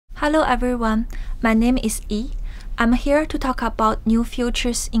Hello everyone, my name is Yi. I'm here to talk about new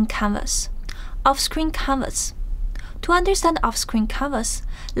features in Canvas. OffscreenCanvas. To understand OffscreenCanvas,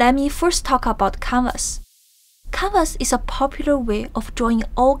 let me first talk about Canvas. Canvas is a popular way of drawing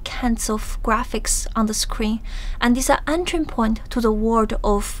all kinds of graphics on the screen and is an entry point to the world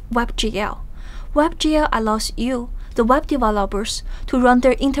of WebGL. WebGL allows you, the web developers, to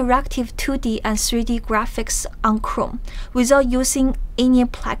render interactive 2D and 3D graphics on Chrome without using any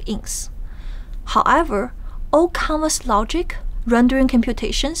plugins. However, all Canvas logic, rendering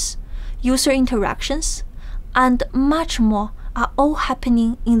computations, user interactions, and much more are all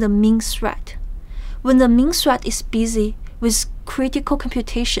happening in the main thread. When the main thread is busy with critical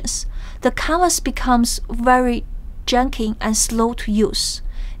computations, the Canvas becomes very janky and slow to use.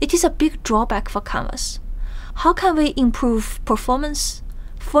 It is a big drawback for Canvas. How can we improve performance?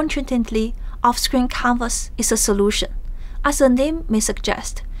 Fortunately, OffscreenCanvas is a solution. As the name may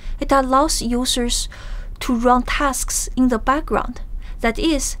suggest, it allows users to run tasks in the background. That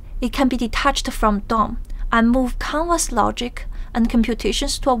is, it can be detached from DOM and move Canvas logic and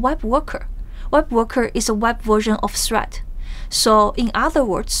computations to a web worker. Web worker is a web version of thread. So, in other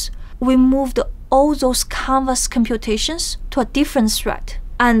words, we moved all those Canvas computations to a different thread.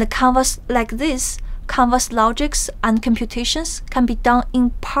 And Canvas like this, Canvas logics and computations can be done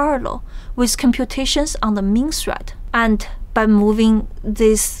in parallel with computations on the main thread. And by moving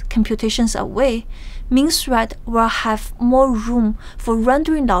these computations away, main thread will have more room for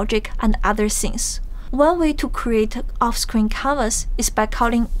rendering logic and other things. One way to create OffscreenCanvas is by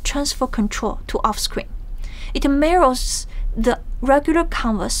calling transfer control to offscreen. It mirrors the regular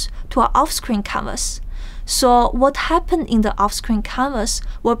canvas to an offscreen canvas. So what happened in the offscreen canvas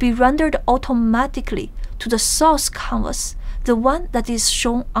will be rendered automatically to the source canvas, the one that is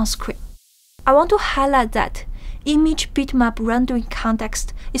shown on screen. I want to highlight that image bitmap rendering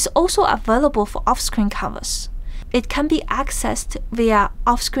context is also available for offscreen canvas. It can be accessed via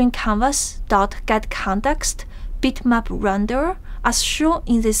offscreencanvas.getContext bitmap renderer as shown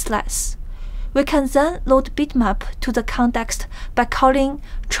in these slides. We can then load bitmap to the context by calling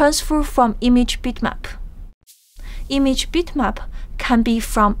transfer from image bitmap. Image bitmap can be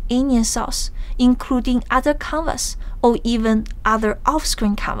from any source, including other canvas or even other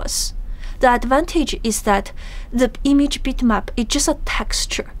offscreen canvas. The advantage is that the image bitmap is just a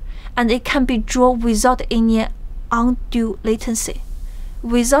texture, and it can be drawn without any undue latency.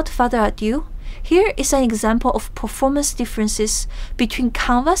 Without further ado, here is an example of performance differences between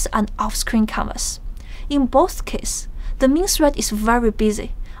Canvas and offscreen canvas. In both cases, the main thread is very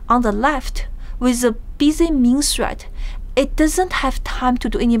busy. On the left, with the busy main thread, it doesn't have time to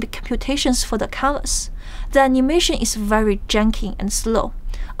do any computations for the canvas. The animation is very janky and slow.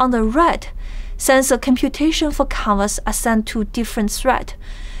 On the right, since the computation for canvas are sent to different threads,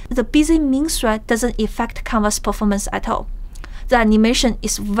 the busy main thread doesn't affect canvas performance at all. The animation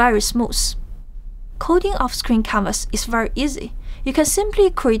is very smooth. Coding offscreen canvas is very easy. You can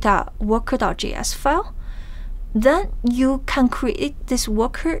simply create a worker.js file. Then you can create this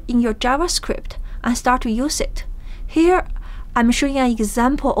worker in your JavaScript and start to use it. Here, I'm showing an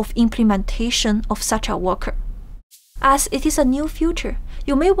example of implementation of such a worker. As it is a new feature,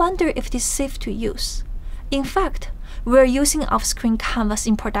 you may wonder if it is safe to use. In fact, we're using OffscreenCanvas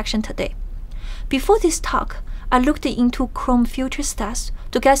in production today. Before this talk, I looked into Chrome feature stats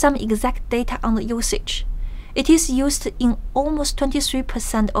to get some exact data on the usage. It is used in almost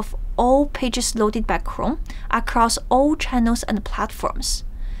 23% of all pages loaded by Chrome across all channels and platforms.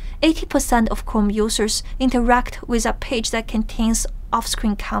 80% of Chrome users interact with a page that contains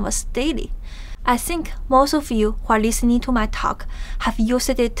OffscreenCanvas daily. I think most of you who are listening to my talk have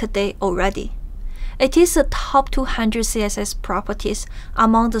used it today already. It is the top 200 CSS properties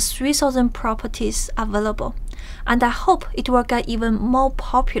among the 3,000 properties available, and I hope it will get even more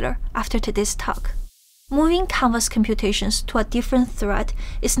popular after today's talk. Moving Canvas computations to a different thread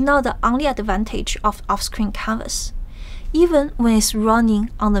is not the only advantage of OffscreenCanvas. Even when it's running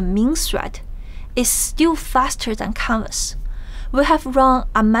on the main thread, it's still faster than Canvas. We have run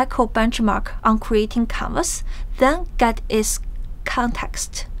a macro benchmark on creating Canvas, then get its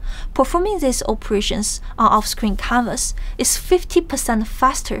context. Performing these operations on OffscreenCanvas is 50%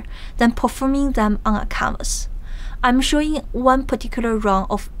 faster than performing them on a canvas. I'm showing one particular run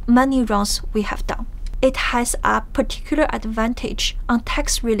of many runs we have done. It has a particular advantage on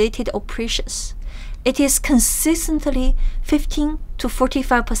text-related operations. It is consistently 15 to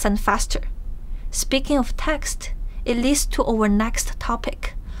 45% faster. Speaking of text, it leads to our next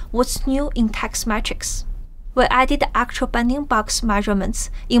topic, what's new in TextMetrics. We added actual bounding box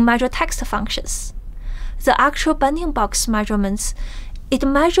measurements in measure text functions. The actual bounding box measurements It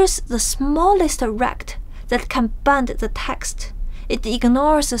measures the smallest rect that can bind the text. It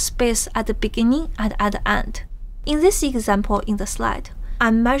ignores the space at the beginning and at the end. In this example in the slide,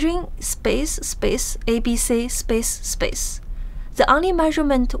 I'm measuring space, space, ABC, space, space. The only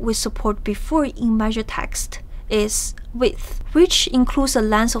measurement we support before in measure text is width, which includes the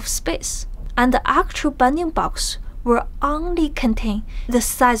length of space, and the actual binding box will only contain the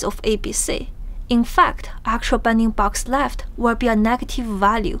size of ABC. In fact, actual binding box left will be a negative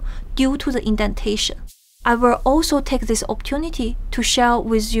value due to the indentation. I will also take this opportunity to share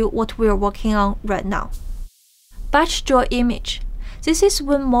with you what we are working on right now. Batch draw image. This is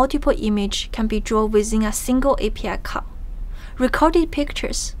when multiple images can be drawn within a single API call. Recorded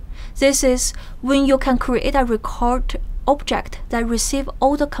pictures. This is when you can create a record object that receives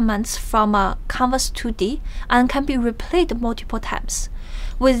all the commands from a Canvas 2D and can be replayed multiple times.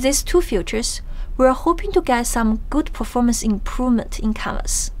 With these two features, we are hoping to get some good performance improvement in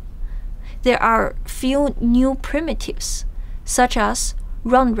Canvas. There are few new primitives, such as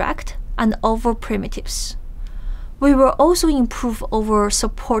round rect and oval primitives. We will also improve our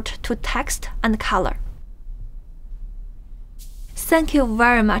support to text and color. Thank you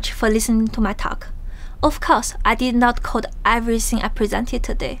very much for listening to my talk. Of course, I did not code everything I presented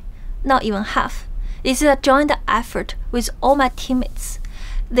today, not even half. This is a joint effort with all my teammates.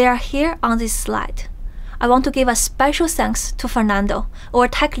 They are here on this slide. I want to give a special thanks to Fernando, our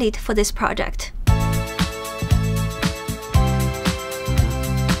tech lead for this project.